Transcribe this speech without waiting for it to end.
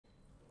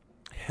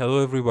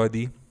Hello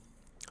everybody,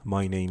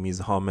 my name is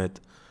Hamed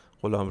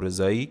Ghulam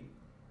Rezai.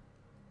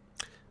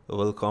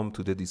 Welcome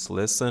to this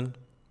lesson.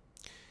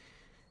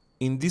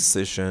 In this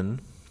session,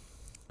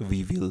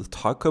 we will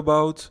talk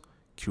about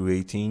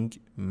creating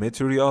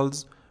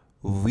materials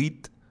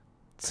with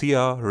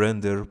Thea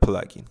Render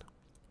plugin.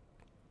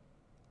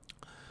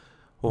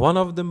 One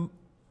of the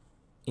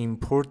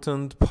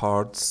important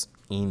parts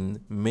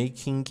in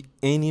making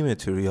any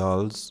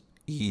materials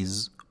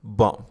is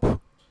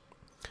bump.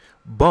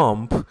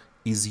 Bump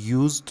is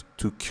used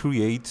to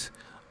create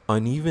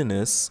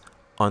unevenness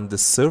on the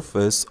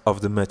surface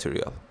of the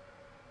material.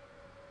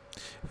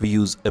 We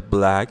use a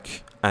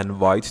black and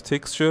white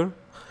texture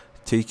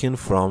taken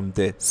from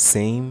the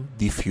same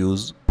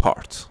diffuse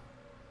part.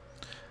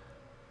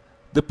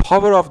 The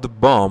power of the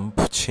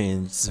bump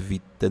changes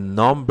with the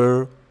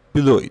number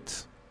below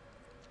it.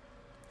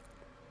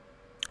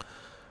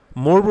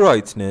 More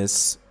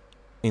brightness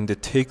in the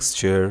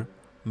texture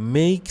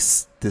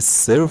makes the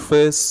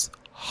surface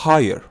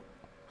higher,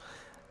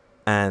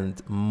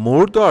 and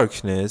more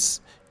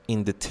darkness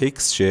in the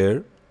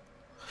texture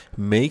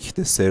make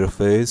the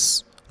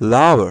surface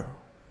lower.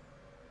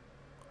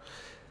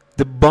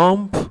 The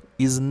bump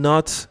is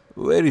not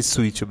very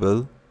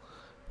suitable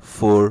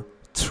for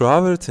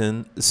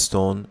travertine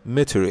stone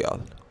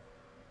material,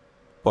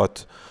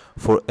 but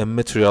for a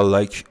material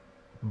like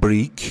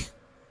brick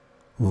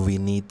we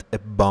need a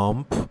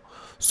bump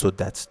so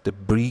that the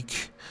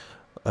brick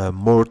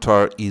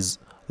mortar is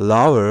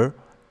lower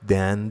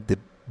than the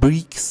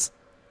brick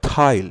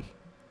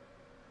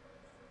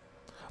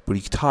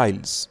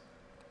tiles.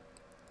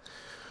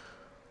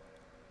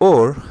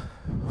 Or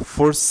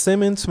for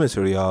cement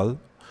material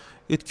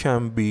it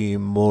can be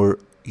more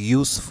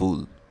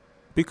useful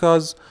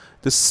because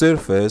the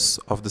surface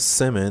of the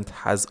cement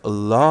has a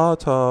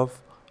lot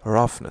of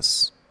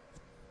roughness.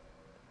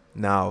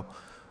 Now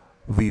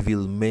we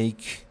will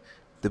make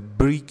the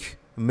brick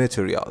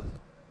material.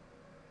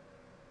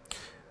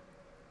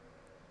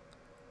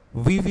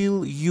 We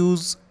will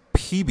use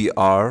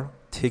PBR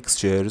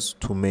textures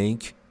to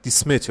make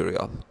this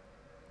material.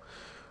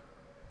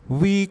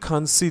 We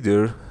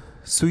consider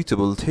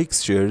suitable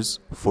textures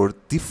for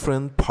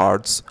different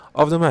parts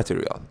of the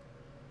material.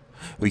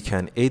 We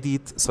can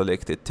edit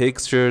selected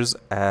textures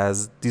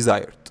as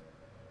desired.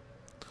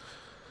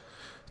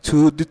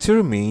 To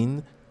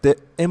determine the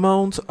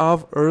amount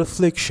of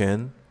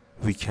reflection,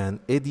 we can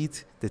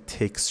edit the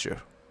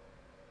texture.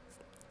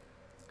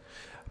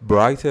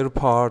 Brighter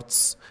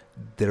parts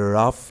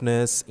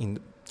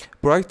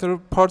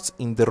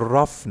in the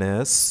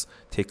roughness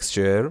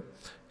texture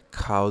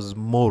cause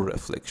more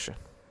reflection.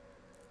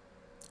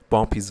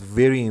 Bump is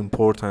very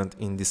important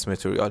in this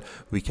material.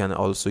 We can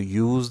also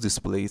use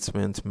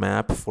displacement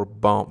map for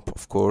bump.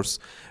 Of course,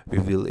 we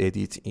will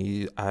edit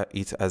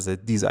it as a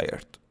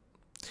desired.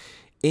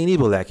 Any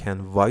black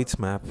and white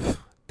map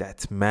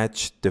that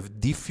match the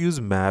diffuse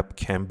map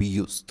can be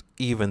used,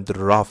 even the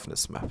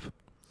roughness map.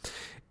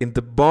 In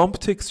the bump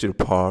texture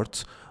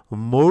part,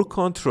 more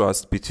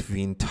contrast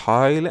between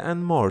tile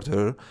and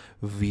mortar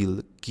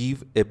will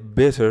give a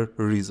better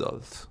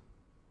result.